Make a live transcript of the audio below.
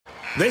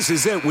This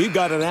is it. We've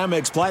got an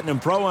Amex Platinum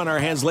Pro on our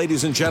hands,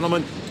 ladies and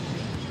gentlemen.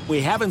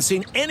 We haven't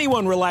seen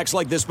anyone relax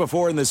like this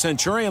before in the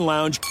Centurion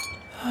Lounge.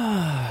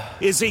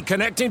 Is he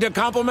connecting to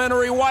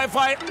complimentary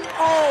Wi-Fi?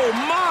 Oh,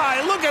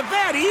 my. Look at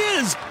that. He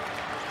is.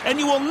 And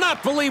you will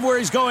not believe where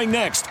he's going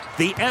next.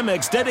 The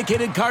Amex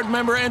dedicated card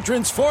member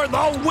entrance for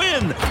the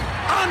win.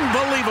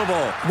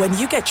 Unbelievable. When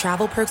you get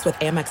travel perks with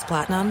Amex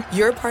Platinum,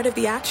 you're part of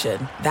the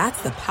action.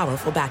 That's the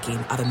powerful backing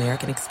of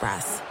American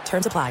Express.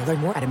 Terms apply. Learn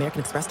more at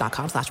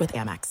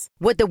americanexpress.com/withAmex.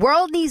 What the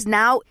world needs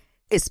now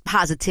is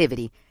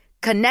positivity.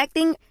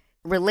 Connecting,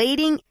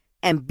 relating,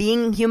 and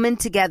being human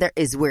together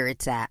is where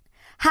it's at.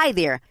 Hi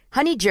there,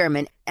 Honey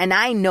German, and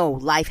I know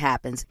life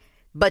happens,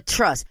 but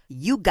trust,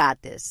 you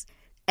got this.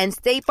 And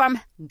State Farm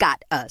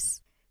got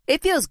us.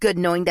 It feels good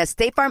knowing that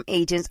State Farm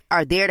agents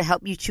are there to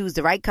help you choose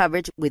the right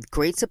coverage with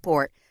great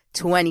support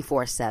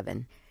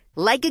 24/7.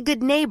 Like a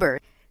good neighbor,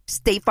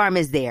 State Farm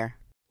is there.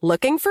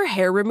 Looking for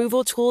hair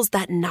removal tools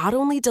that not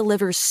only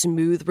deliver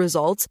smooth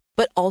results,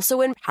 but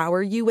also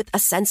empower you with a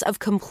sense of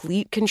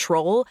complete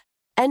control?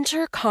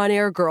 Enter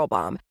Conair Girl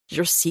Bomb,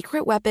 your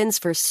secret weapons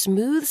for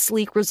smooth,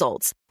 sleek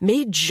results,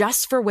 made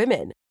just for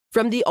women.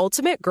 From the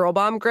ultimate Girl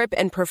Bomb grip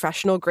and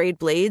professional-grade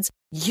blades,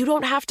 you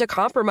don't have to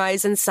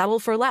compromise and settle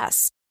for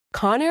less.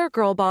 Conair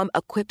Girl Bomb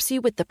equips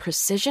you with the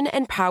precision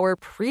and power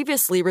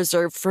previously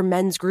reserved for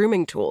men's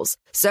grooming tools.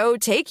 So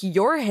take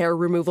your hair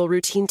removal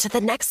routine to the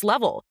next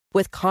level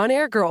with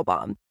Conair Girl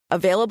Bomb.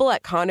 Available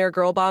at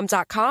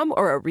ConairGirlBomb.com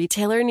or a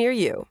retailer near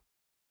you.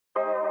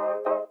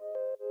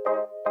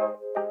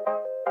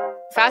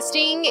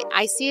 Fasting,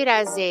 I see it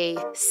as a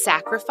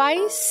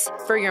sacrifice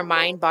for your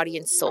mind, body,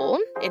 and soul.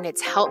 And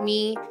it's helped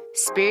me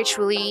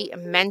spiritually,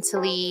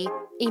 mentally,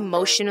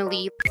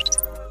 emotionally.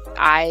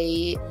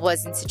 I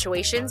was in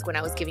situations when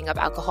I was giving up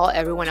alcohol,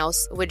 everyone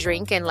else would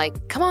drink and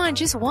like, come on,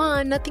 just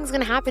one. Nothing's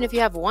going to happen if you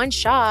have one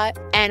shot.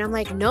 And I'm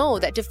like, no,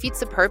 that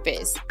defeats the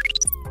purpose.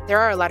 There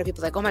are a lot of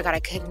people like, oh my God, I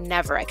could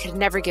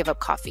never give up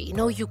coffee.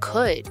 No, you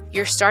could.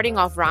 You're starting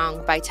off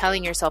wrong by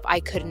telling yourself, I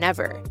could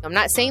never. I'm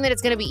not saying that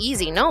it's going to be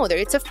easy. No,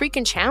 it's a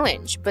freaking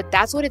challenge, but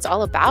that's what it's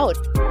all about.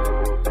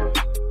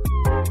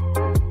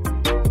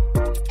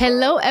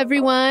 Hello,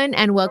 everyone,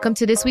 and welcome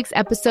to this week's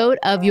episode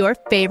of your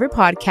favorite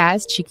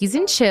podcast, Chickies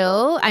and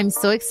Chill. I'm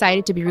so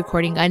excited to be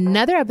recording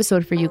another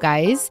episode for you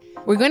guys.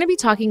 We're going to be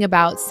talking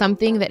about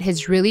something that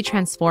has really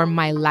transformed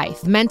my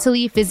life,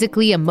 mentally,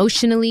 physically,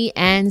 emotionally,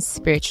 and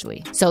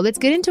spiritually. So let's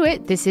get into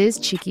it. This is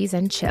Chickies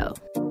and Chill.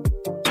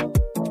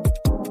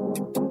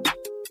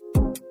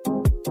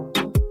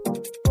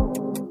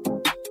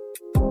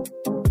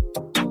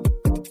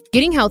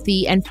 Getting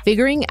healthy and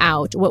figuring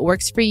out what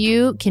works for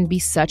you can be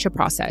such a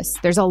process.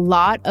 There's a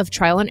lot of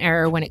trial and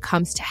error when it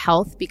comes to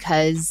health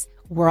because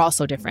we're all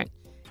so different.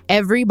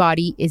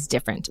 Everybody is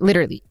different.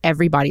 Literally,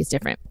 everybody is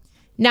different.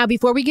 Now,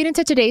 before we get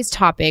into today's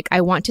topic, I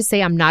want to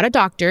say I'm not a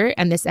doctor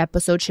and this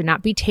episode should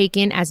not be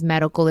taken as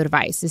medical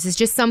advice. This is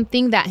just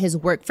something that has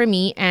worked for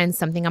me and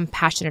something I'm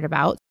passionate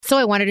about. So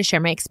I wanted to share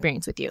my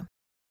experience with you.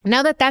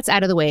 Now that that's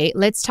out of the way,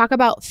 let's talk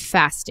about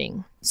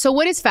fasting. So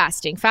what is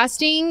fasting?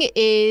 Fasting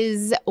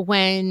is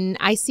when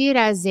I see it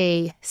as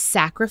a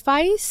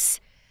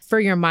sacrifice for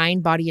your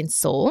mind, body, and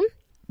soul.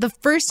 The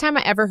first time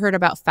I ever heard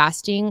about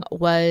fasting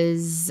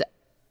was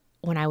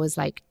when I was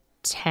like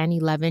 10,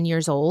 11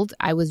 years old.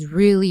 I was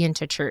really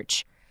into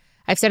church.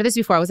 I've said this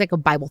before. I was like a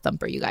Bible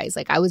thumper, you guys.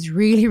 Like I was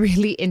really,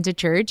 really into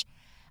church.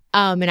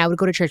 And I would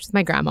go to church with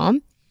my grandma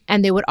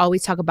and they would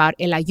always talk about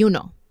el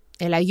ayuno.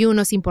 El ayuno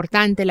es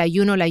importante, el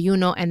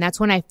ayuno. And that's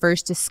when I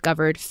first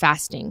discovered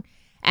fasting.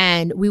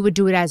 And we would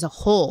do it as a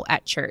whole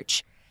at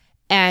church.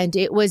 And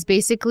it was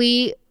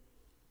basically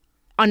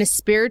on a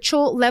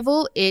spiritual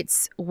level,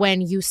 it's when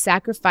you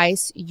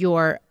sacrifice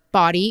your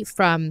body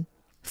from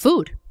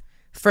food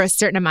for a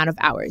certain amount of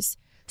hours.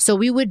 So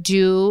we would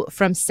do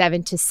from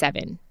 7 to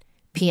 7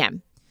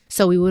 p.m.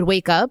 So we would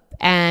wake up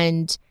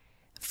and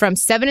from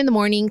 7 in the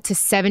morning to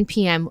 7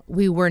 p.m.,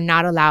 we were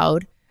not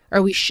allowed,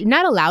 or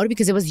not allowed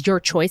because it was your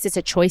choice. It's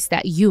a choice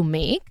that you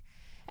make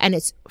and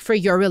it's for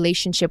your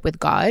relationship with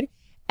God.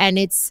 And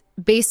it's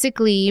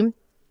basically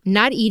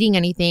not eating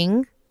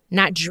anything,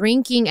 not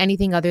drinking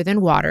anything other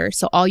than water.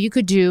 So all you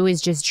could do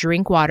is just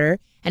drink water.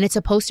 And it's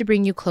supposed to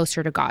bring you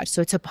closer to God.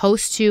 So it's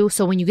supposed to,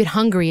 so when you get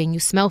hungry and you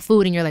smell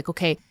food and you're like,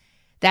 okay,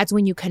 that's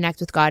when you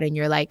connect with God and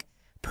you're like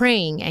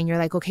praying and you're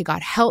like, okay,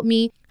 God, help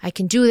me. I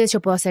can do this.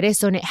 Yo puedo hacer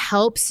esto. And it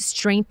helps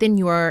strengthen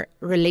your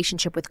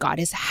relationship with God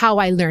is how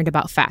I learned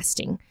about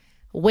fasting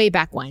way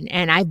back when.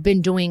 And I've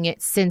been doing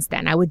it since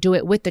then. I would do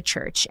it with the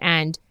church.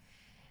 And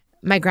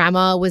my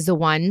grandma was the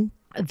one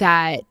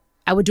that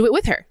I would do it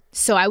with her.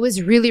 So I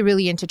was really,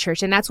 really into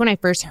church. And that's when I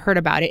first heard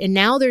about it. And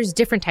now there's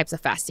different types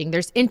of fasting.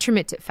 There's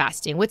intermittent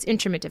fasting. What's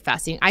intermittent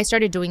fasting? I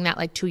started doing that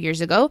like 2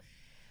 years ago,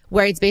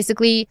 where it's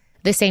basically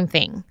the same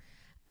thing,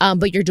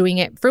 but you're doing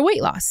it for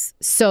weight loss.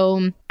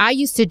 So I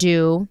used to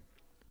do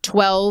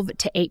 12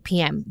 to 8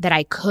 p.m. that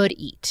I could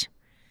eat.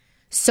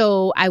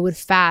 So I would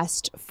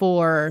fast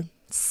for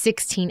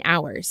 16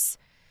 hours.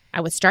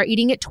 I would start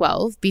eating at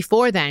 12.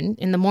 Before then,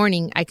 in the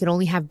morning, I could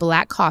only have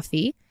black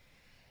coffee.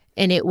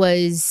 And it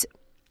was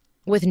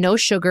with no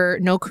sugar,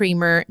 no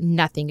creamer,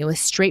 nothing. It was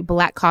straight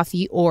black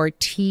coffee or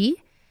tea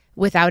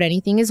without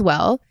anything as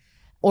well,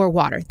 or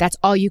water. That's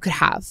all you could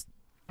have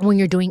when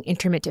you're doing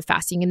intermittent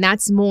fasting. And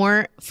that's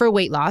more for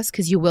weight loss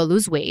because you will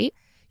lose weight.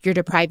 You're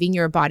depriving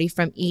your body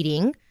from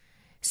eating.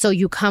 So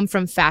you come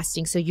from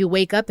fasting. So you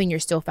wake up and you're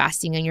still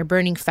fasting and you're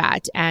burning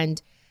fat,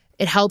 and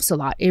it helps a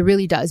lot. It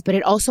really does. But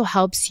it also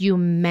helps you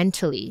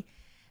mentally.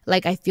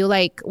 Like I feel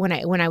like when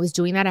I was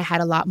doing that, I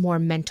had a lot more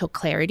mental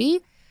clarity,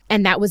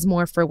 and that was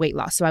more for weight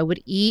loss. So I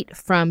would eat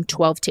from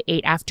 12 to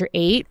 8. After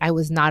 8, I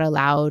was not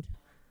allowed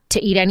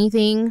to eat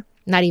anything,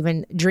 not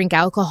even drink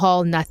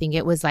alcohol, nothing.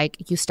 It was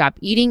like you stop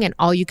eating and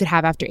all you could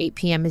have after 8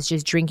 p.m. is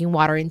just drinking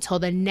water until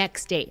the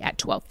next day at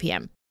 12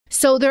 p.m.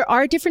 So there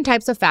are different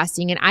types of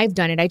fasting, and I've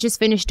done it. I just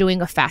finished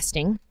doing a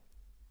fasting.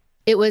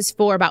 It was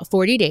for about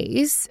 40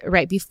 days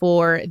right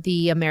before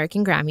the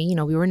American Grammy. You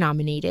know, we were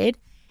nominated.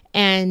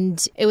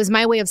 And it was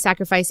my way of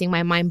sacrificing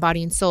my mind,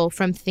 body, and soul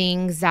from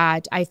things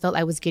that I felt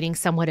I was getting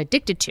somewhat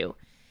addicted to.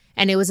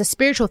 And it was a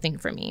spiritual thing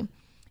for me.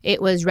 It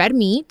was red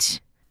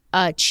meat,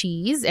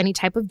 cheese, any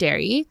type of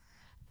dairy,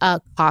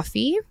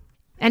 coffee,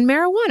 and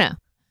marijuana.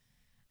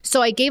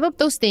 So I gave up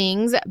those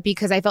things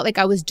because I felt like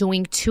I was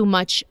doing too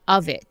much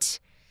of it.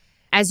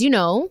 As you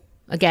know,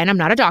 again, I'm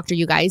not a doctor,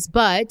 you guys,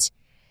 but,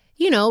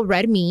 you know,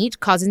 red meat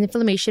causes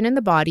inflammation in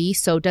the body.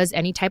 So does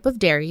any type of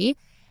dairy.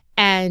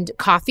 And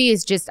coffee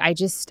is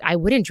I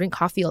wouldn't drink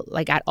coffee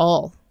like at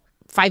all.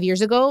 5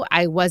 years ago,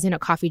 I wasn't a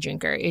coffee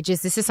drinker.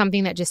 This is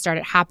something that just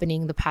started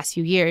happening the past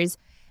few years.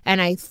 And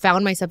I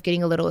found myself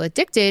getting a little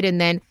addicted. And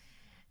then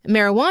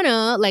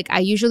marijuana, like I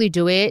usually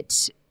do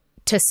it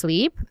to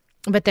sleep,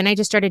 but then I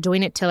just started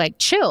doing it to like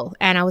chill.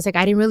 And I was like,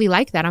 I didn't really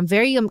like that.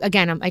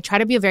 I try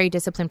to be a very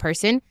disciplined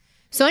person.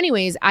 So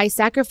anyways, I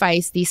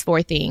sacrificed these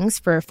 4 things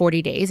for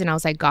 40 days. And I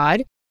was like,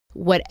 God,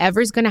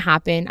 whatever's going to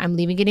happen, I'm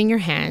leaving it in your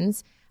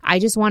hands. I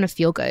just want to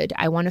feel good.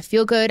 I want to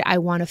feel good. I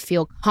want to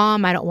feel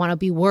calm. I don't want to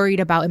be worried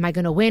about, am I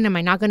going to win? Am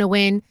I not going to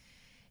win?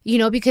 You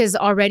know, because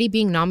already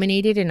being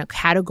nominated in a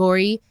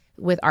category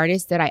with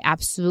artists that I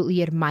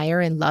absolutely admire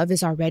and love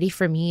is already,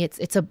 for me,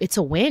 it's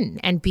a win.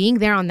 And being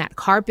there on that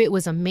carpet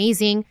was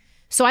amazing.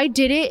 So I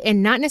did it,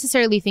 and not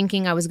necessarily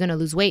thinking I was going to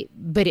lose weight,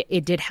 but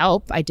it did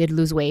help. I did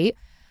lose weight.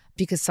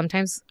 Because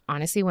sometimes,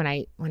 honestly, when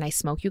I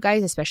smoke, you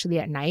guys, especially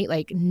at night,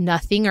 like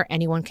nothing or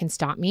anyone can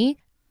stop me.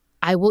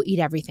 I will eat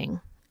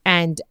everything.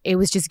 And it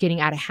was just getting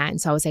out of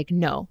hand. So I was like,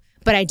 no.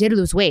 But I did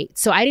lose weight.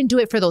 So I didn't do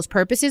it for those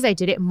purposes. I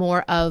did it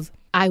more of,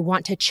 I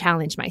want to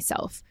challenge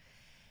myself.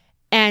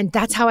 And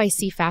that's how I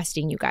see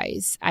fasting, you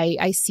guys.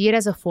 I see it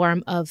as a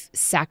form of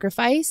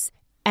sacrifice.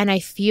 And I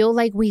feel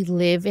like we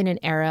live in an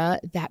era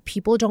that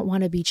people don't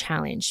want to be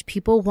challenged.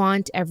 People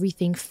want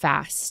everything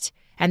fast,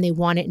 and they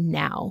want it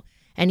now.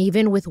 And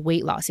even with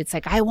weight loss, it's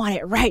like, I want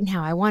it right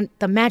now. I want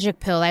the magic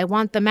pill. I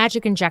want the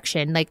magic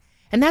injection.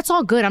 And that's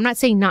all good. I'm not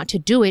saying not to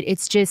do it.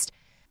 It's just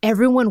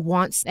everyone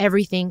wants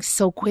everything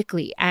so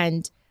quickly.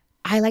 And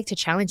I like to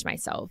challenge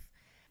myself.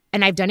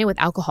 And I've done it with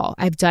alcohol.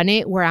 I've done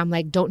it where I'm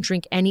like, don't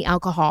drink any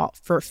alcohol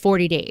for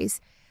 40 days.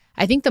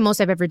 I think the most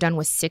I've ever done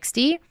was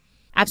 60.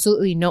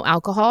 Absolutely no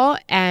alcohol.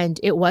 And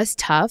it was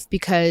tough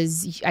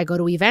because I go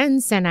to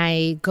events and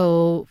I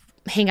go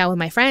hang out with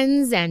my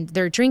friends and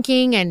they're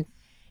drinking, and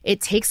it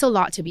takes a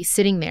lot to be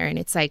sitting there, and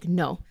it's like,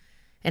 no.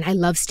 And I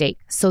love steak.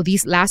 So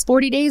these last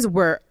 40 days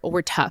were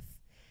tough.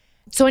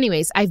 So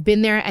anyways, I've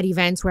been there at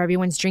events where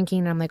everyone's drinking,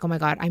 and I'm like, oh my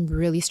God, I'm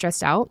really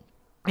stressed out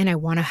and I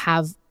want to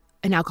have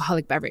an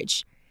alcoholic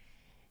beverage.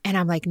 And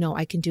I'm like, no,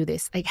 I can do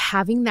this. Like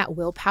having that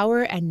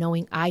willpower and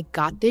knowing I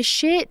got this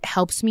shit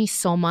helps me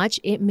so much.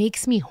 It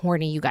makes me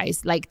horny, you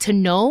guys. Like to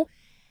know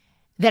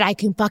that I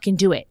can fucking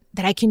do it,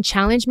 that I can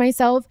challenge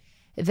myself,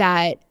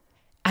 that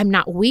I'm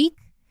not weak.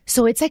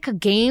 So it's like a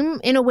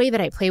game in a way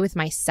that I play with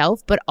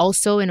myself, but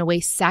also in a way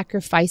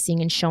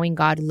sacrificing and showing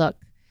God, look,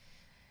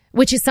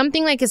 which is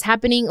something like is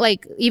happening,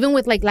 like even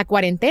with like La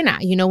Cuarentena,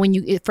 you know, when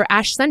you, for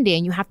Ash Sunday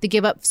and you have to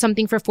give up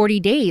something for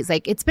 40 days,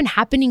 like it's been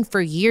happening for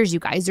years, you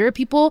guys. There are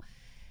people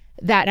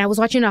that, and I was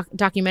watching a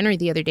documentary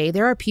the other day,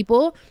 there are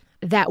people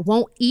that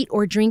won't eat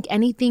or drink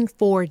anything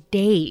for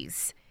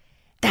days.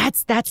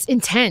 That's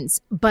intense,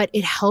 but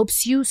it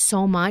helps you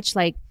so much.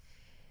 Like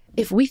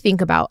if we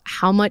think about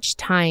how much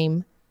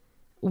time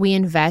we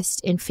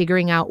invest in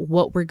figuring out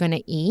what we're going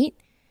to eat,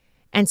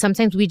 and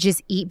sometimes we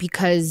just eat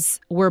because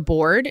we're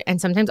bored,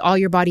 and sometimes all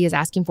your body is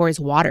asking for is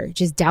water.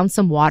 Just down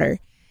some water.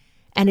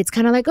 And it's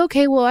kind of like,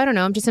 okay, well, I don't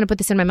know, I'm just going to put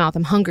this in my mouth.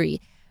 I'm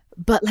hungry.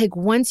 But like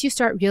once you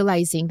start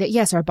realizing that,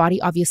 yes, our body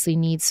obviously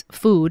needs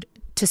food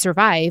to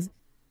survive,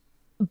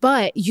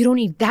 but you don't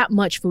need that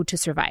much food to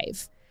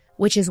survive,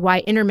 which is why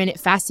intermittent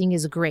fasting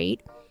is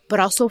great.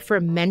 But also for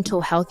mental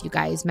health, you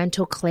guys,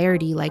 mental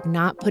clarity, like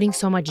not putting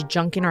so much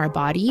junk in our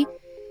body.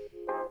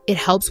 It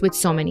helps with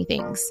so many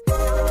things.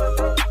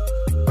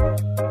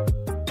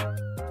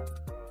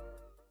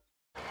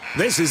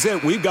 This is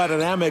it. We've got an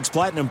Amex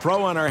Platinum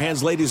Pro on our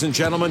hands, ladies and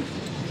gentlemen.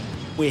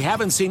 We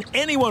haven't seen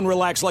anyone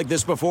relax like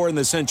this before in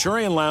the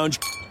Centurion Lounge.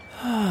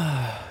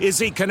 Is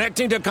he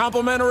connecting to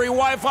complimentary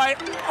Wi-Fi?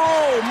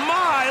 Oh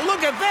my, look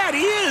at that,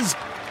 he is!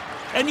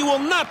 And you will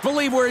not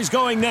believe where he's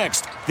going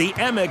next. The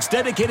Amex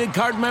dedicated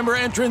card member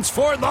entrance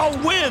for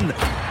the win!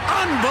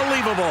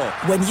 Unbelievable!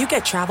 When you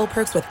get travel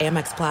perks with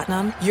Amex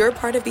Platinum, you're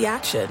part of the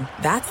action.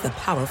 That's the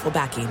powerful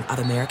backing of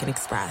American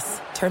Express.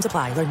 Terms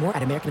apply. Learn more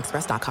at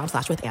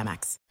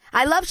americanexpress.com/withAmex.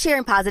 I love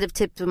sharing positive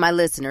tips with my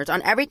listeners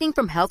on everything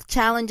from health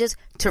challenges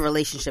to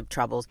relationship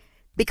troubles.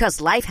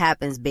 Because life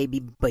happens, baby,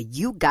 but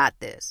you got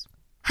this.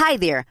 Hi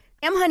there,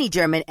 I'm Honey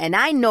German, and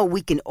I know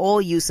we can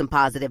all use some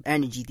positive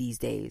energy these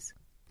days.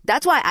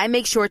 That's why I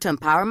make sure to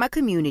empower my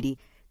community,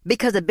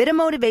 because a bit of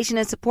motivation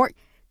and support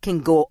can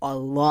go a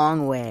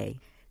long way.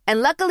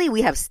 And luckily,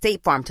 we have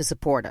State Farm to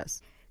support us.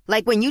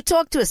 Like when you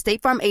talk to a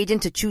State Farm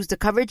agent to choose the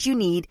coverage you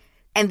need,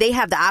 and they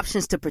have the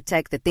options to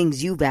protect the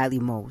things you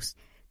value most.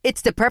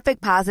 It's the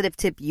perfect positive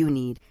tip you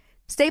need.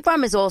 State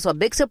Farm is also a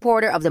big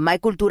supporter of the My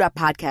Cultura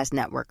podcast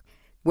network,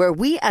 where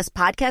we as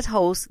podcast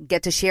hosts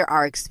get to share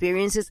our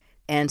experiences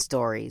and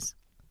stories.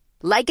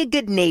 Like a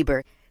good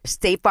neighbor,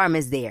 State Farm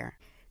is there.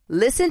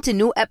 Listen to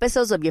new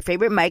episodes of your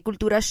favorite My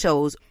Cultura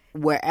shows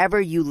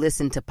wherever you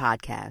listen to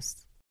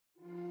podcasts.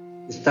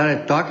 We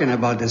started talking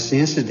about this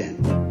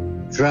incident.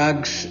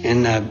 Drugs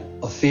and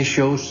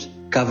officials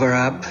cover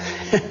up.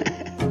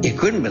 You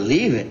couldn't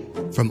believe it.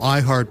 From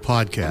iHeart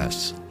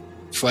Podcasts.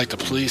 It's like the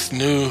police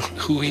knew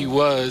who he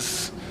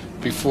was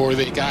before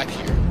they got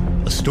here.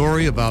 A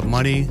story about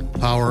money,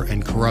 power,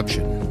 and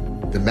corruption.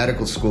 The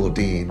medical school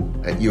dean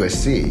at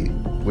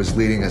USC was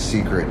leading a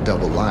secret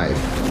double life.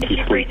 She's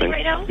breathing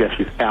right now? Yes,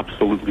 she's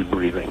absolutely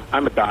breathing.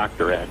 I'm a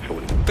doctor,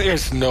 actually.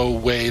 There's no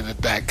way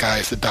that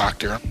guy's a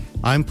doctor.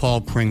 I'm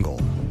Paul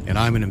Pringle, and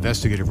I'm an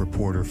investigative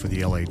reporter for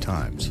the LA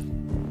Times.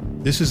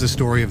 This is the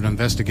story of an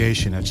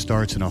investigation that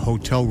starts in a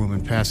hotel room in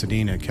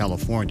Pasadena,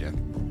 California,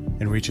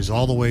 and reaches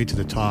all the way to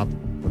the top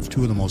of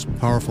two of the most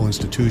powerful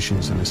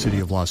institutions in the city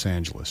of Los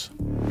Angeles.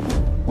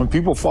 When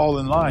people fall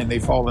in line, they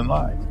fall in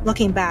line.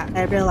 Looking back,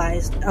 I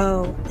realized,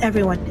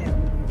 everyone knew.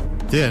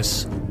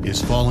 This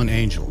is Fallen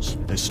Angels,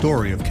 a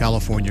story of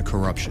California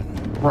corruption.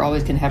 We're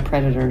always going to have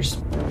predators.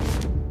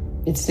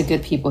 It's the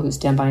good people who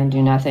stand by and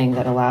do nothing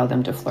that allow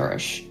them to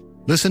flourish.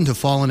 Listen to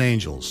Fallen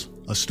Angels,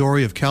 a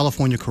story of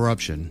California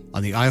corruption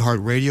on the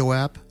iHeartRadio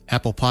app,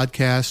 Apple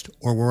Podcast,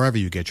 or wherever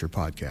you get your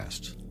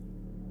podcasts.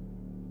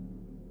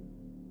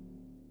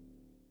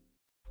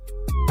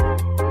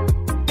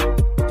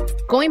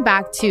 Going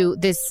back to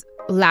this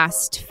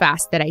last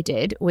fast that I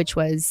did, which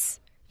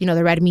was,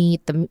 the red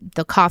meat,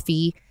 the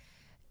coffee.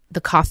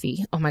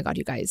 Oh my God,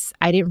 you guys.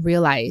 I didn't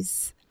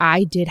realize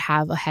I did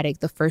have a headache.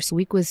 The first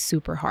week was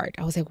super hard.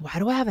 I was like, why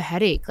do I have a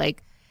headache?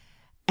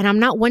 And I'm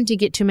not one to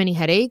get too many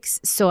headaches.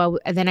 So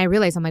then I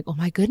realized, I'm like, oh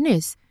my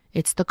goodness,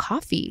 it's the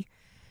coffee.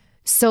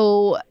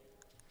 So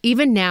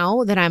even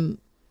now that I'm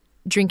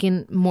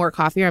drinking more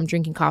coffee, or I'm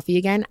drinking coffee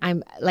again,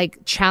 I'm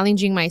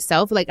challenging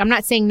myself. I'm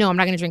not saying, no, I'm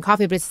not going to drink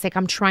coffee, but it's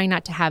I'm trying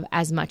not to have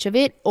as much of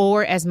it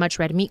or as much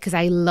red meat, because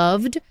I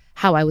loved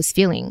how I was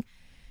feeling,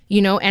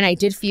 and I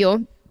did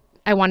feel,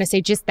 I want to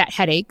say, just that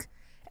headache.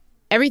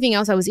 Everything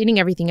else, I was eating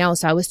everything else,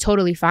 so I was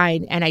totally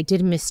fine. And I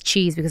did miss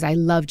cheese because I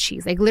love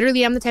cheese.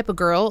 Literally, I'm the type of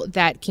girl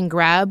that can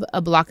grab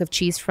a block of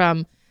cheese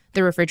from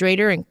the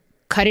refrigerator and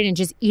cut it and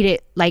just eat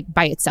it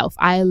by itself.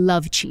 I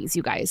love cheese,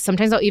 you guys.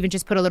 Sometimes I'll even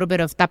just put a little bit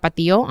of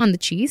tapatio on the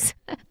cheese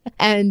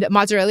and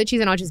mozzarella cheese,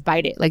 and I'll just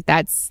bite it.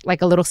 That's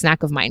a little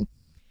snack of mine.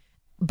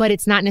 But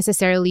it's not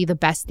necessarily the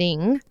best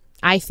thing,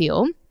 I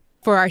feel,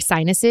 for our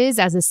sinuses.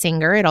 As a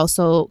singer, it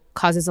also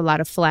causes a lot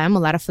of phlegm, a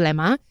lot of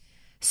phlegma.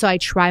 So I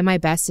try my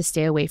best to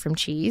stay away from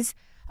cheese.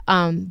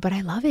 But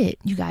I love it,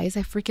 you guys.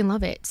 I freaking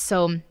love it.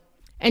 So,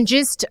 and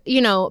just,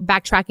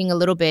 backtracking a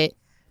little bit,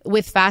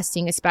 with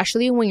fasting,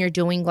 especially when you're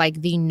doing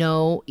the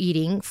no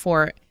eating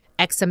for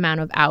X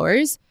amount of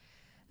hours,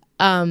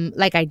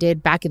 like I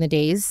did back in the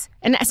days.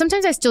 And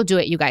sometimes I still do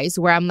it, you guys,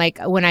 where I'm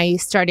when I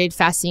started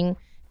fasting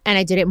and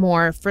I did it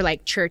more for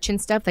church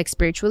and stuff,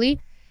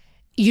 spiritually,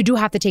 you do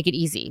have to take it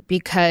easy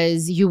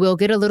because you will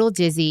get a little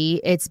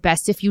dizzy. It's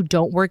best if you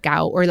don't work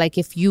out, or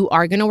if you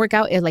are going to work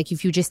out,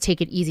 if you just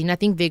take it easy,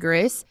 nothing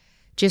vigorous,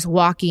 just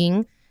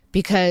walking,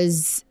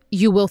 because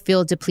you will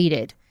feel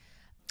depleted.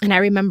 And I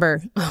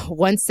remember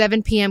once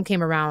 7 p.m.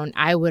 came around,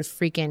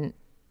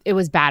 it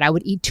was bad. I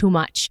would eat too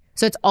much.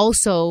 So it's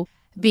also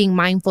being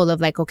mindful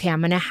of okay,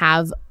 I'm going to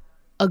have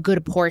a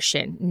good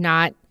portion,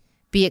 not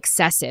be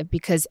excessive,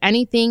 because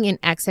anything in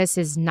excess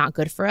is not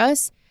good for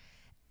us.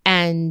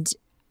 And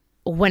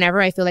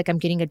whenever I feel I'm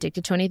getting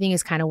addicted to anything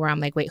is kind of where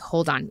I'm wait,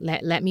 hold on.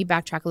 Let me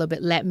backtrack a little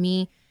bit. Let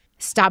me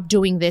stop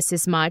doing this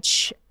as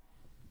much.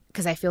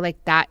 Because I feel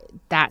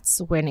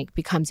that's when it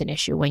becomes an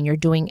issue, when you're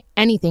doing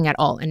anything at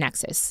all in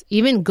excess,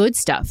 even good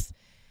stuff.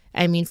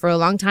 I mean, for a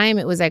long time,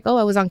 it was I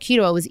was on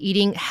keto. I was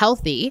eating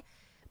healthy,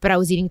 but I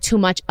was eating too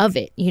much of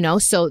it,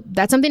 So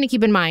that's something to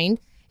keep in mind.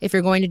 If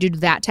you're going to do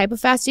that type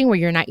of fasting where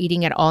you're not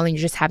eating at all and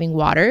you're just having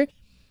water,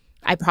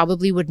 I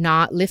probably would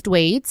not lift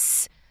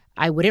weights.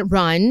 I wouldn't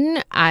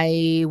run.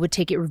 I would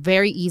take it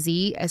very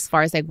easy as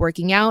far as like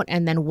working out.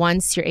 And then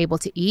once you're able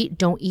to eat,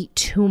 don't eat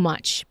too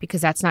much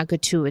because that's not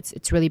good too.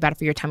 It's really bad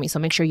for your tummy. So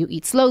make sure you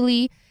eat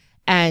slowly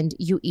and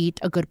you eat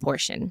a good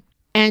portion.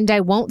 And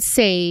I won't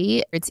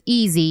say it's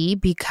easy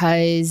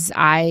because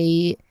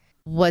I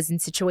was in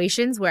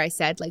situations where I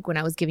said, like, when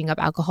I was giving up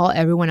alcohol,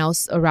 everyone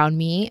else around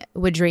me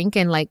would drink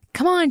and like,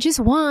 come on, just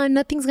one.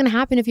 Nothing's going to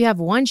happen if you have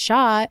one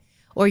shot,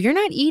 or you're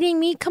not eating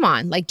me. Come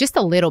on, like just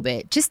a little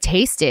bit, just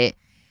taste it.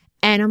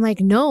 And I'm like,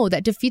 no,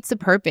 that defeats the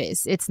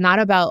purpose. It's not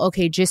about,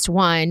 okay, just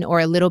one or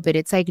a little bit.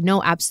 It's like,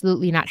 no,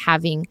 absolutely not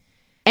having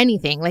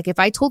anything. Like if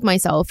I told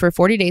myself for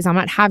 40 days, I'm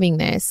not having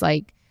this,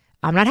 like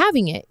I'm not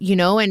having it, you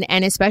know, and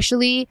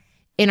especially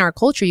in our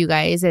culture, you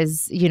guys,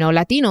 as, you know,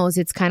 Latinos,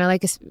 it's kind of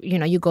like, you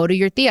know, you go to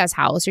your tia's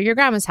house or your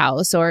grandma's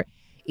house or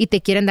y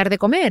te quieren dar de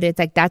comer. It's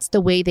like, that's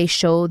the way they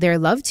show their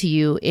love to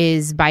you,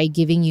 is by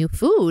giving you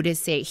food, is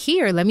say,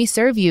 here, let me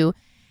serve you.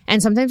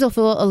 And sometimes they'll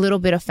feel a little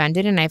bit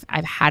offended. And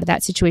I've had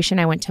that situation.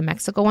 I went to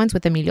Mexico once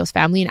with Emilio's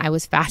family and I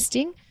was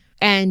fasting.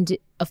 And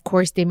of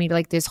course, they made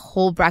like this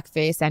whole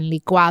breakfast and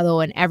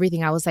licuado and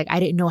everything. I was like, I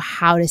didn't know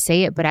how to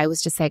say it, but I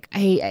was just like,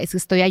 hey, es que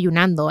estoy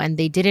ayunando. And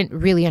they didn't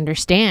really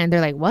understand.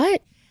 They're like,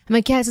 what? I'm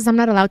like, yeah, it says I'm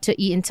not allowed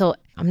to eat until,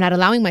 I'm not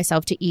allowing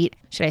myself to eat,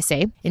 should I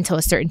say, until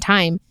a certain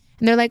time.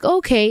 And they're like,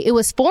 okay, it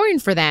was foreign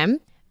for them.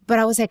 But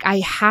I was like, I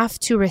have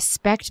to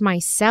respect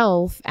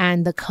myself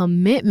and the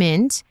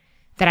commitment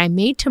that I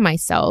made to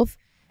myself,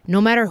 no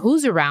matter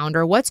who's around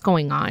or what's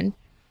going on,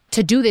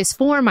 to do this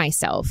for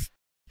myself.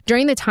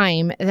 During the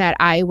time that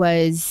I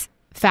was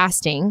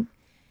fasting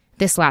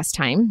this last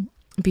time,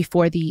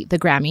 before the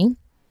Grammy,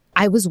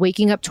 I was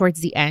waking up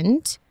towards the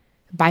end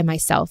by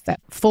myself at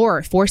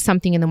 4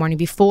 something in the morning,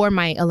 before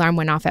my alarm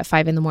went off at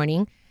 5 in the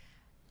morning.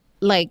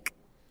 Like,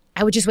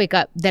 I would just wake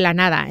up de la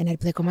nada and I'd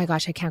be like, oh my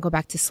gosh, I can't go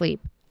back to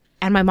sleep.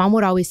 And my mom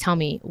would always tell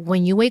me,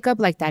 when you wake up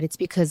like that, it's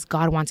because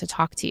God wants to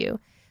talk to you.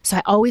 So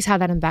I always have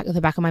that in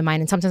the back of my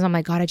mind. And sometimes I'm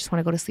like, God, I just want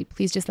to go to sleep.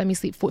 Please just let me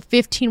sleep for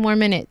 15 more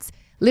minutes,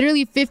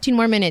 literally 15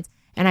 more minutes.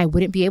 And I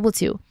wouldn't be able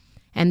to.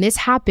 And this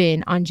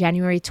happened on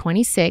January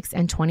 26th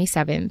and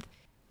 27th.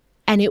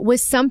 And it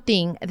was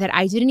something that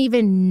I didn't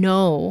even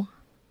know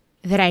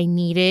that I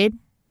needed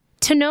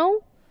to know.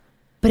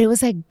 But it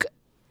was like,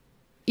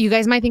 you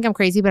guys might think I'm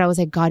crazy, but I was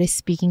like, God is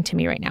speaking to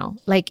me right now.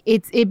 Like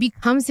it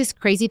becomes this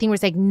crazy thing where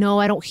it's like, no,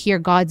 I don't hear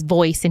God's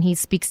voice and he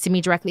speaks to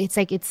me directly. It's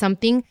like, it's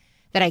something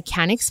that I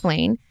can't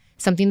explain,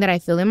 something that I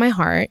feel in my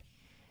heart,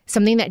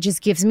 something that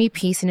just gives me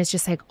peace. And it's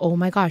just like, oh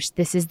my gosh,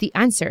 this is the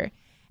answer.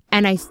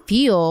 And I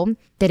feel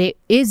that it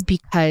is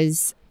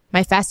because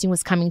my fasting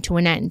was coming to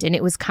an end. And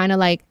it was kind of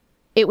like,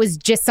 it was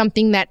just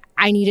something that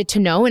I needed to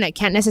know. And I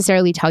can't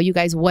necessarily tell you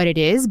guys what it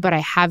is, but I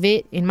have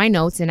it in my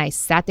notes. And I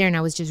sat there and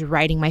I was just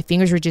writing. My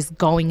fingers were just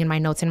going in my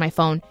notes in my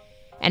phone.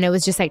 And it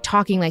was just like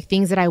talking like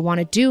things that I want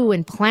to do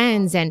and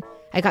plans. And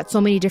I got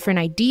so many different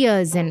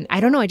ideas. And I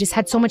don't know, I just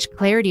had so much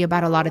clarity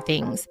about a lot of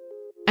things.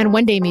 And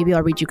one day maybe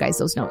I'll read you guys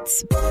those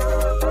notes.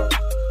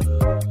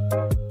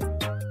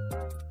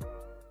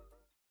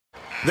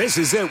 This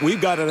is it.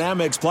 We've got an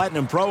Amex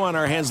Platinum Pro on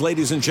our hands,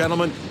 ladies and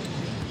gentlemen.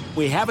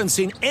 We haven't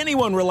seen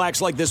anyone relax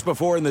like this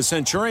before in the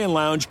Centurion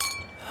Lounge.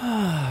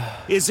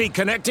 Is he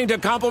connecting to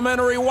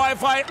complimentary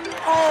Wi-Fi?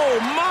 Oh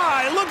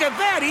my, look at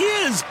that, he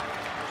is!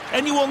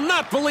 And you will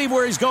not believe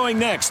where he's going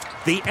next.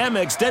 The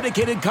Amex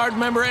dedicated card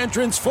member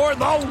entrance for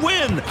the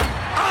win!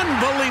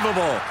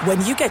 Unbelievable!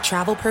 When you get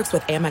travel perks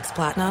with Amex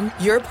Platinum,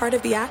 you're part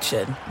of the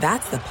action.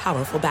 That's the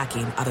powerful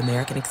backing of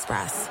American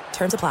Express.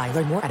 Terms apply.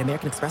 Learn more at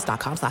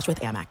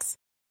americanexpress.com/withAmex.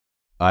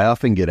 I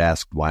often get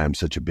asked why I'm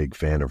such a big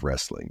fan of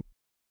wrestling.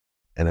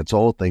 And it's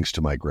all thanks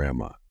to my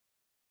grandma.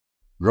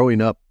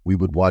 Growing up, we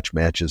would watch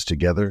matches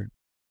together,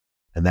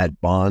 and that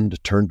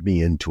bond turned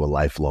me into a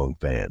lifelong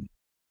fan.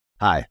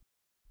 Hi,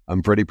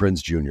 I'm Freddie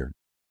Prinze Jr.,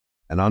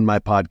 and on my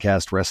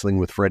podcast, Wrestling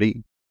with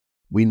Freddie,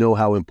 we know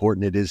how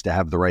important it is to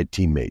have the right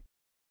teammate,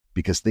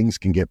 because things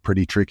can get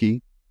pretty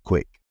tricky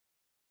quick.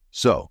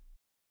 So,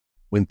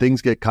 when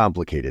things get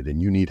complicated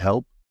and you need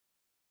help,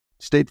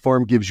 State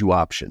Farm gives you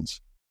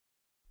options.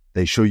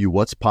 They show you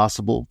what's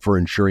possible for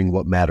ensuring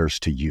what matters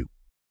to you.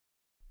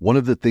 One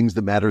of the things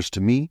that matters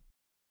to me,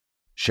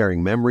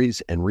 sharing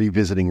memories and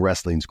revisiting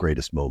wrestling's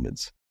greatest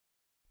moments.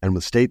 And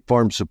with State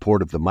Farm's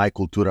support of the My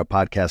Cultura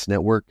Podcast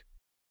Network,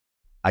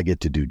 I get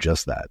to do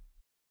just that.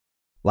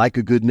 Like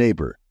a good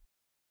neighbor,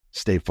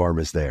 State Farm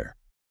is there.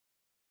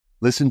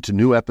 Listen to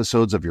new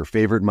episodes of your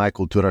favorite My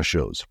Cultura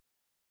shows,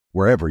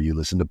 wherever you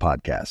listen to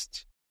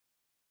podcasts.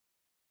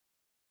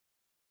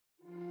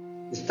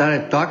 We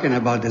started talking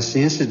about this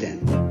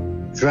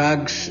incident.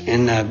 Drugs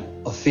and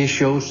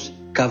officials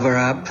cover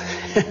up.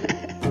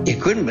 You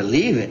couldn't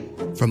believe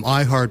it. From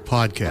iHeart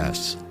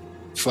Podcasts.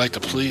 It's like the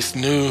police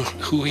knew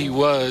who he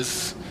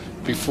was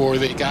before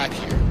they got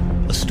here.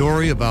 A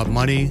story about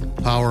money,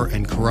 power,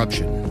 and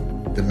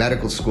corruption. The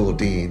medical school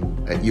dean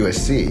at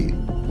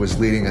USC was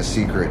leading a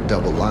secret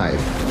double life.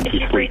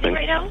 She's breathing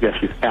right now? Yes,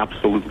 she's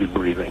absolutely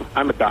breathing.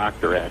 I'm a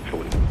doctor,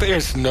 actually.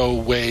 There's no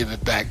way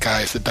that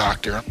guy's a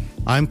doctor.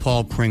 I'm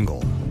Paul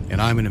Pringle,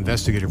 and I'm an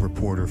investigative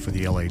reporter for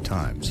the LA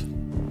Times.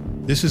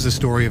 This is the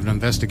story of an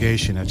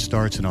investigation that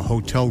starts in a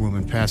hotel room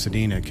in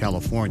Pasadena,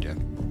 California,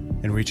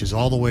 and reaches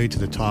all the way to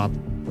the top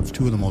of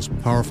two of the most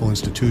powerful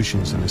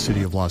institutions in the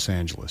city of Los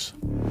Angeles.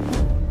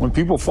 When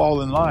people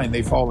fall in line,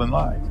 they fall in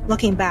line.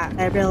 Looking back,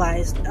 I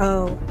realized,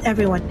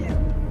 everyone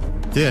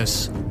knew.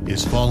 This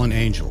is Fallen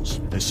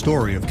Angels, a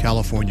story of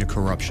California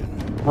corruption.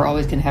 We're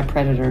always going to have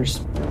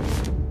predators.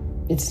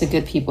 It's the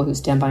good people who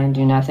stand by and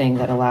do nothing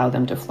that allow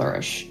them to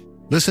flourish.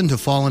 Listen to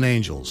Fallen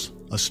Angels,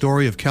 a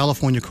story of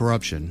California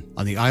corruption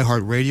on the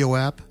iHeartRadio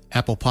app,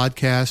 Apple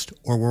Podcast,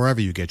 or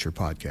wherever you get your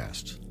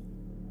podcasts.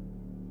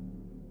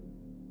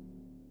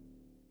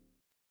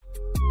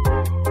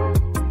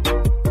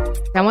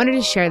 I wanted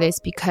to share this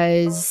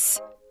because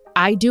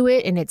I do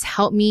it and it's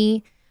helped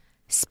me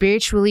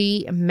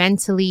spiritually,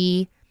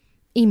 mentally,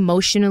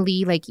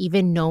 emotionally, like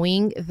even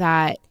knowing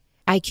that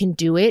I can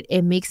do it.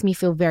 It makes me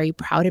feel very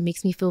proud. It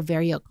makes me feel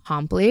very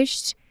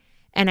accomplished.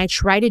 And I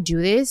try to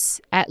do this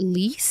at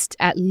least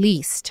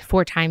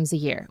 4 times a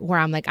year where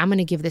I'm like, I'm going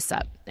to give this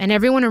up. And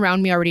everyone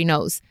around me already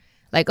knows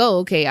like, oh,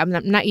 okay, I'm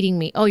not eating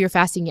meat. Oh, you're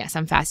fasting. Yes,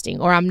 I'm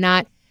fasting. Or I'm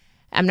not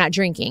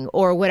drinking,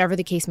 or whatever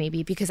the case may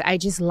be, because I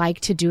just like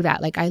to do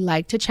that. Like I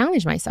like to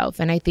challenge myself.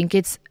 And I think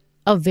it's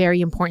a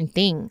very important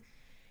thing.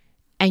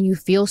 And you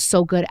feel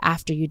so good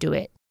after you do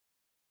it,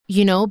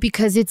 you know,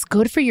 because it's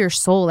good for your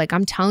soul. Like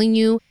I'm telling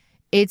you,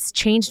 it's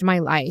changed my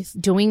life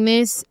doing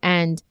this.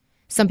 And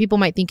some people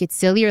might think it's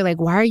silly or like,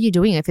 why are you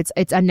doing it? If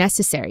it's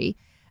unnecessary.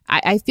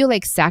 I feel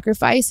like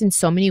sacrifice in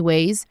so many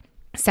ways,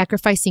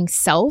 sacrificing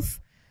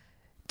self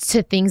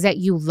to things that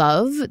you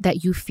love,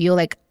 that you feel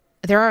like.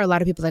 There are a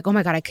lot of people like, oh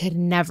my God, I could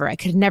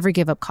never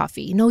give up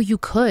coffee. No, you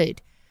could.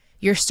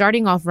 You're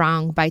starting off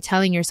wrong by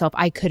telling yourself,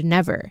 I could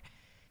never.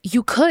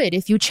 You could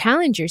if you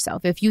challenge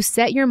yourself, if you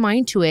set your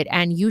mind to it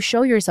and you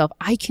show yourself,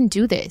 I can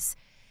do this.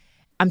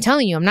 I'm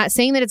telling you, I'm not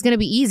saying that it's going to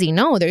be easy.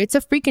 No, it's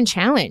a freaking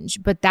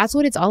challenge, but that's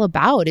what it's all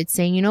about. It's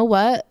saying, you know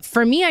what?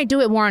 For me, I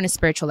do it more on a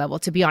spiritual level,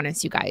 to be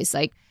honest, you guys.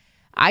 Like,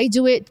 I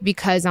do it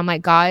because I'm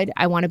like, God,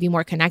 I want to be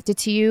more connected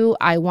to you.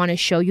 I want to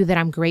show you that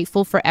I'm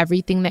grateful for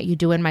everything that you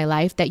do in my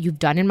life, that you've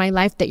done in my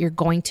life, that you're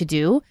going to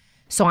do.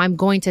 So I'm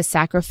going to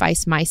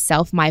sacrifice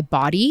myself, my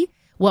body,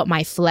 what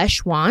my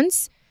flesh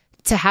wants,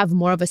 to have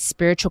more of a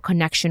spiritual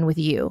connection with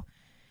you.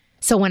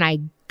 So when I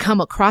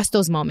come across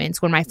those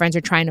moments when my friends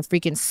are trying to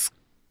freaking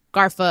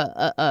scarf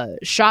a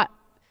shot,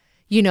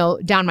 you know,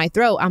 down my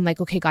throat, I'm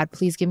like, okay, God,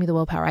 please give me the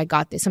willpower. I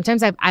got this.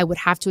 Sometimes I would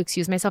have to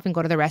excuse myself and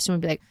go to the restroom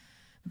and be like,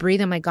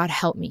 breathe. I'm like, God,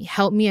 help me.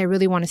 I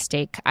really want a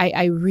steak.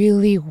 I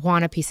really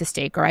want a piece of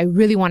steak, or I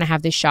really want to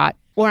have this shot,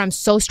 or I'm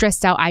so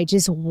stressed out. I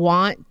just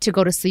want to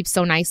go to sleep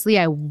so nicely.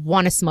 I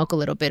want to smoke a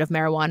little bit of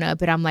marijuana,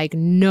 but I'm like,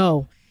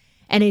 no.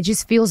 And it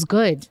just feels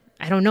good.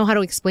 I don't know how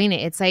to explain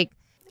it. It's like,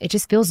 it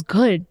just feels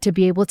good to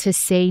be able to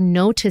say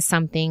no to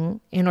something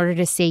in order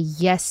to say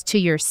yes to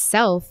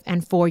yourself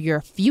and for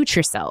your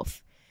future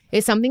self.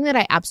 It's something that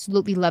I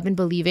absolutely love and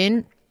believe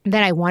in,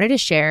 that I wanted to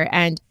share.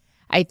 And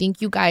I think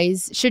you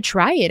guys should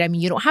try it. I mean,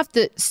 you don't have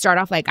to start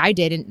off like I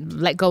did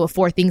and let go of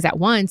 4 things at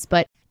once,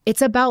 but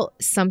it's about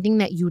something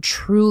that you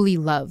truly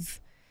love,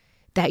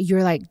 that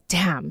you're like,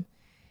 damn,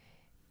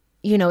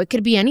 you know, it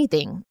could be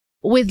anything.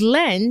 With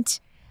Lent,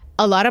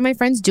 a lot of my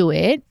friends do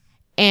it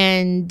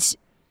and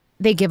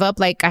they give up.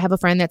 Like I have a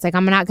friend that's like,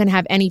 I'm not going to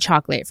have any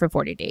chocolate for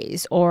 40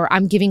 days, or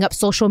I'm giving up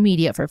social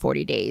media for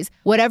 40 days.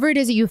 Whatever it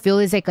is that you feel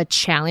is like a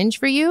challenge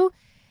for you,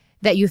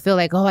 that you feel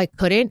like, oh, I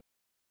couldn't.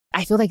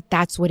 I feel like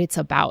that's what it's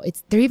about.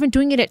 They're even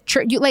doing it at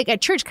church, like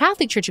at church,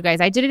 Catholic church, you guys.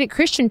 I did it at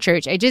Christian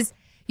church. You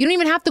don't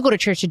even have to go to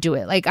church to do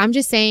it. Like, I'm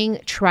just saying,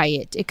 try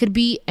it. It could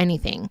be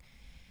anything.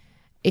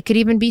 It could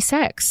even be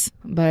sex,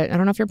 but I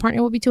don't know if your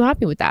partner will be too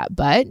happy with that.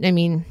 But I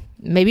mean,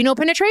 maybe no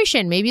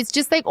penetration. Maybe it's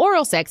just like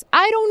oral sex.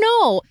 I don't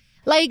know.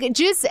 Like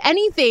just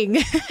anything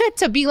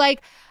to be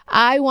like,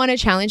 I want to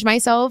challenge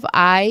myself.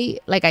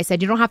 Like I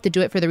said, you don't have to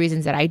do it for the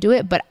reasons that I do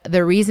it, but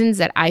the reasons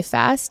that I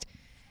fast,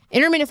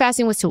 intermittent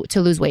fasting was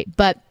to lose weight,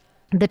 but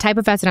the type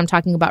of fast that I'm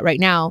talking about right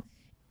now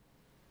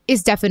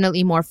is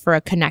definitely more for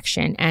a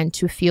connection and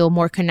to feel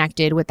more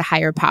connected with the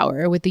higher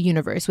power, with the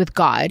universe, with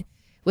God,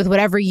 with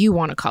whatever you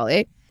want to call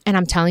it. And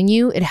I'm telling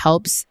you, it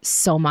helps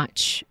so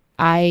much.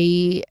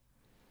 I've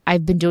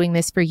been doing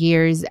this for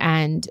years,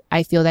 and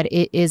I feel that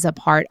it is a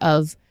part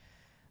of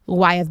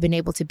why I've been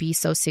able to be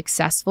so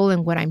successful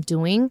in what I'm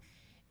doing,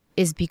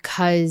 is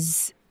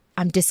because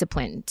I'm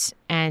disciplined,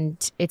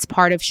 and it's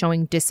part of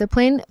showing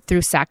discipline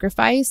through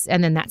sacrifice.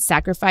 And then that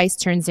sacrifice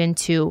turns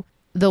into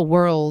the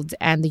world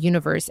and the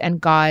universe and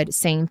God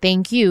saying,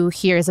 thank you,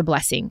 here's a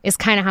blessing. Is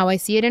kind of how I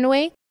see it in a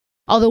way.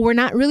 Although we're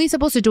not really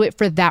supposed to do it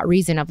for that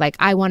reason of like,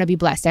 I want to be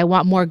blessed. I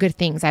want more good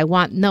things.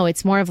 No,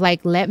 it's more of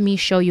like, let me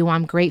show you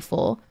I'm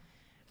grateful.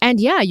 And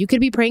yeah, you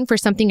could be praying for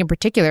something in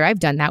particular. I've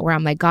done that where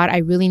I'm like, God, I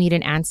really need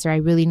an answer. I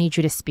really need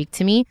you to speak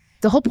to me.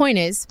 The whole point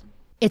is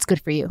it's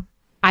good for you.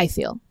 I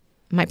feel,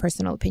 my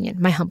personal opinion,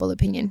 my humble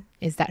opinion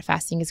is that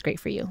fasting is great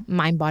for you,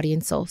 mind, body,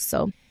 and soul.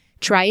 So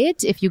try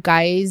it. If you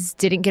guys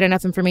didn't get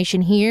enough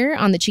information here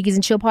on the Cheekies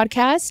and Chill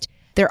podcast,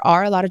 There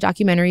are a lot of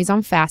documentaries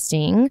on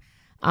fasting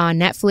on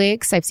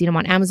Netflix. I've seen them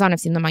on Amazon. I've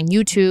seen them on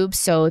YouTube.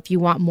 So if you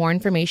want more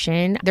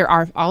information, there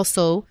are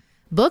also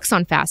books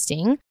on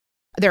fasting.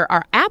 There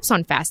are apps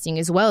on fasting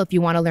as well if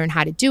you want to learn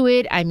how to do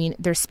it. I mean,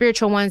 there's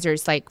spiritual ones.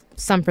 There's like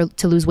some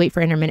to lose weight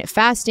for intermittent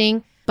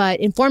fasting. But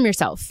inform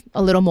yourself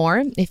a little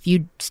more if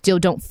you still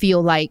don't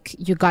feel like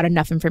you got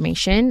enough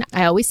information.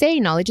 I always say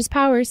knowledge is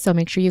power, so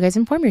make sure you guys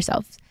inform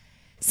yourselves.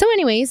 So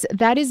anyways,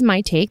 that is my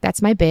take.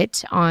 That's my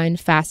bit on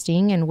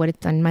fasting and what it's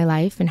done in my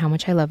life and how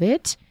much I love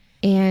it.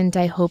 And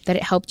I hope that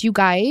it helped you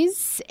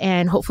guys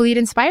and hopefully it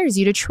inspires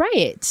you to try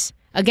it.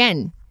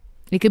 Again,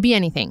 it could be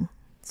anything,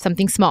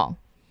 something small.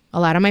 A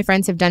lot of my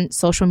friends have done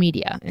social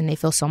media and they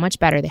feel so much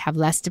better. They have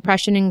less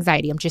depression and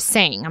anxiety. I'm just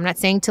saying. I'm not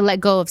saying to let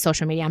go of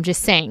social media. I'm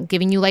just saying,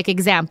 giving you like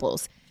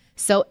examples.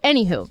 So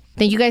anywho,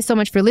 thank you guys so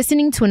much for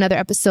listening to another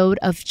episode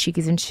of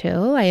Chiquis and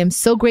Chill. I am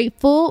so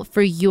grateful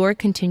for your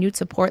continued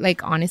support.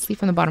 Like honestly,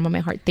 from the bottom of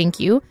my heart, thank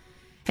you.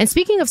 And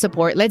speaking of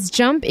support, let's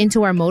jump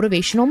into our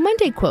Motivational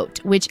Monday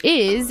quote, which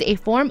is a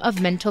form of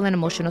mental and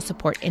emotional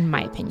support in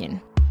my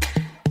opinion.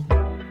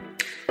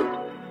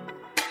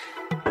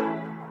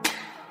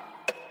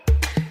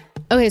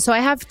 Okay, so I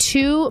have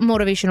two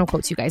motivational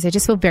quotes, you guys. I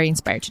just feel very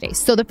inspired today.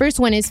 So the first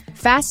one is,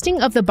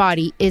 fasting of the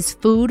body is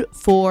food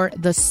for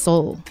the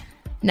soul.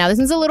 Now, this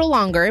one's a little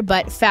longer,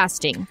 but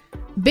fasting.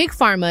 Big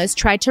pharmas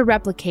try to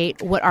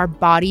replicate what our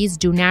bodies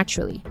do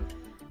naturally.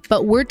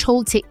 But we're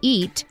told to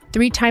eat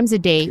 3 times a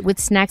day with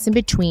snacks in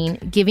between,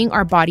 giving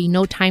our body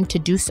no time to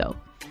do so.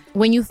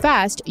 When you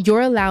fast,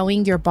 you're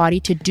allowing your body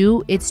to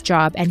do its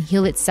job and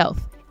heal itself.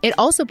 It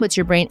also puts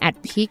your brain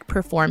at peak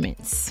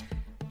performance.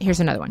 Here's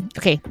another one.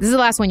 Okay, this is the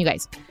last one, you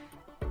guys.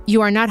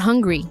 You are not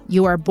hungry.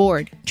 You are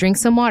bored. Drink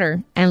some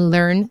water and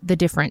learn the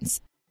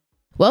difference.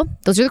 Well,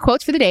 those are the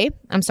quotes for the day.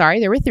 I'm sorry,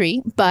 there were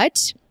 3,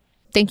 but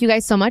thank you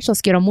guys so much.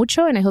 Los quiero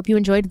mucho. And I hope you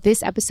enjoyed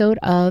this episode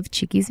of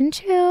Chiquis and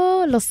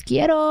Chill. Los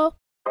quiero.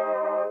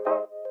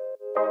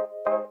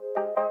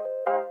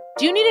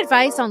 Do you need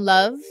advice on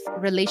love,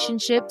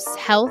 relationships,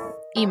 health,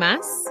 y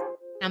más?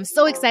 I'm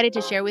so excited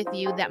to share with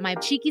you that my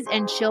Chiquis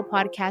and Chill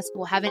podcast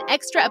will have an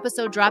extra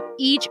episode drop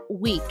each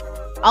week.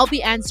 I'll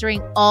be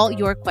answering all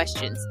your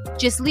questions.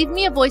 Just leave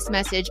me a voice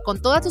message con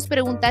todas tus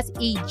preguntas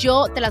y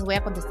yo te las voy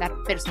a contestar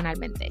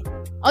personalmente.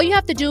 All you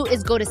have to do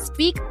is go to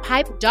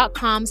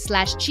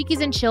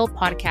speakpipe.com/Chiquis and Chill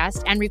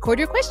podcast and record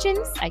your questions.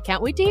 I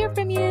can't wait to hear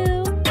from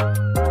you.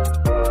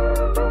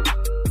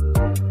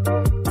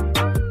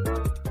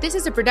 This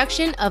is a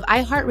production of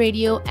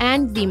iHeartRadio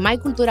and the My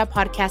Cultura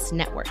Podcast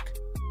Network.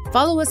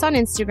 Follow us on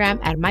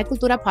Instagram at My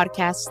Cultura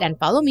Podcast and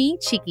follow me,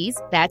 Chiquis,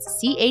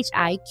 that's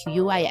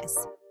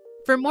CHIQUIS.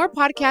 For more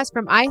podcasts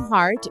from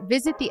iHeart,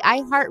 visit the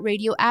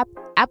iHeartRadio app,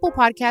 Apple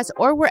Podcasts,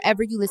 or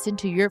wherever you listen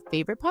to your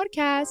favorite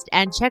podcast,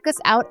 and check us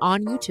out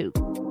on YouTube.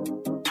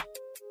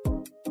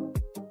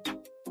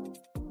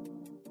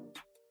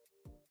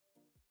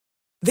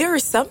 There are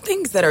some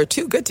things that are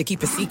too good to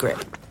keep a secret.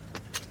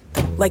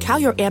 Like how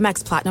your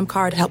Amex Platinum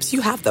card helps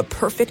you have the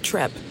perfect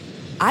trip.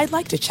 I'd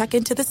like to check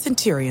into the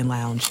Centurion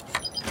Lounge.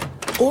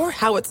 Or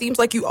how it seems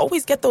like you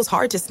always get those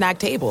hard-to-snag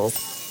tables.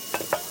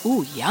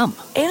 Ooh, yum.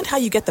 And how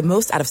you get the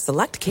most out of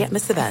select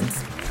can't-miss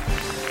events.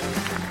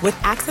 With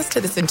access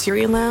to the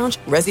Centurion Lounge,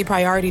 Resi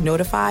Priority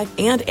Notified,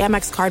 and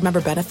Amex card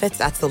member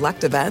benefits at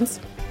select events,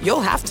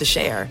 you'll have to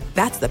share.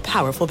 That's the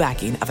powerful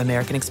backing of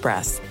American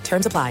Express.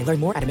 Terms apply.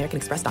 Learn more at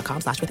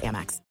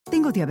americanexpress.com/withAmex.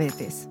 Tengo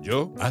diabetes.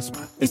 Yo,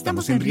 asma.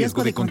 Estamos en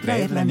riesgo de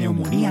contraer la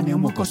neumonía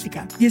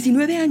neumocócica.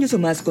 19 años o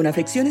más con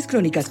afecciones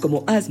crónicas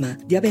como asma,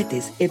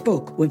 diabetes,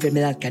 EPOC o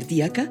enfermedad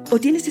cardíaca, o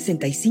tienes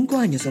 65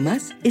 años o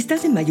más,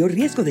 estás en mayor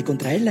riesgo de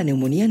contraer la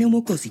neumonía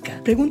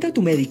neumocócica. Pregunta a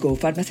tu médico o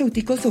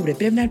farmacéutico sobre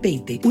Prevnar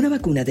 20, una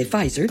vacuna de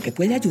Pfizer que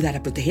puede ayudar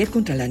a proteger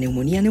contra la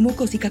neumonía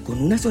neumocócica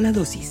con una sola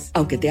dosis.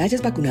 Aunque te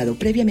hayas vacunado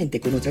previamente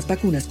con otras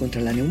vacunas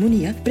contra la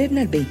neumonía,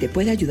 Prevnar 20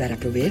 puede ayudar a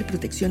proveer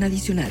protección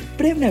adicional.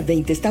 Prevnar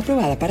 20 está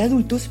aprobada para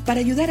adultos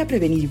para ayudar a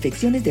prevenir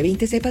infecciones de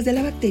 20 cepas de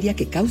la bacteria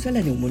que causa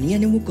la neumonía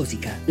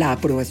neumocócica. La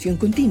aprobación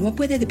continua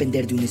puede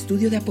depender de un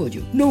estudio de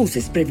apoyo. No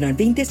uses Prevnar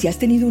 20 si has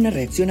tenido una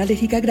reacción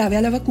alérgica grave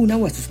a la vacuna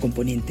o a sus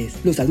componentes.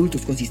 Los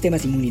adultos con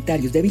sistemas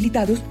inmunitarios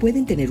debilitados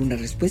pueden tener una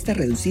respuesta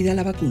reducida a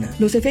la vacuna.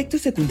 Los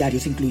efectos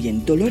secundarios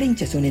incluyen dolor e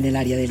hinchazón en el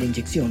área de la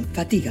inyección,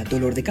 fatiga,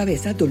 dolor de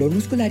cabeza, dolor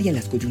muscular y en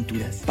las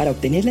coyunturas. Para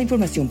obtener la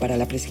información para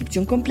la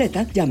prescripción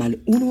completa, llama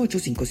al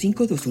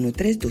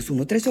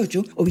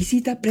 1-855-213-2138 o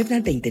visita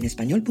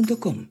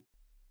Prevnar20enespañol.com.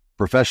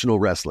 Professional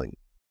wrestling,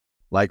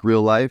 like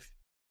real life,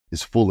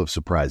 is full of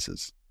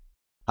surprises.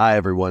 Hi,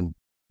 everyone.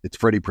 It's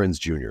Freddie Prinze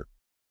Jr.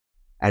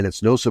 And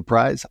it's no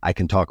surprise I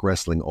can talk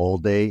wrestling all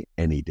day,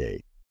 any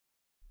day.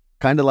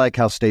 Kind of like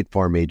how State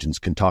Farm agents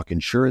can talk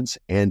insurance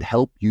and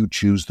help you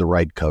choose the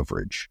right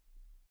coverage.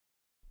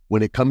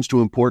 When it comes to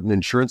important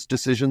insurance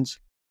decisions,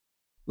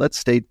 let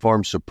State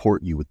Farm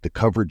support you with the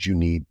coverage you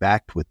need,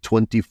 backed with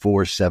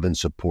 24/7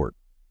 support.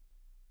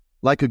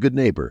 Like a good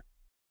neighbor,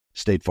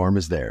 State Farm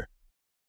is there.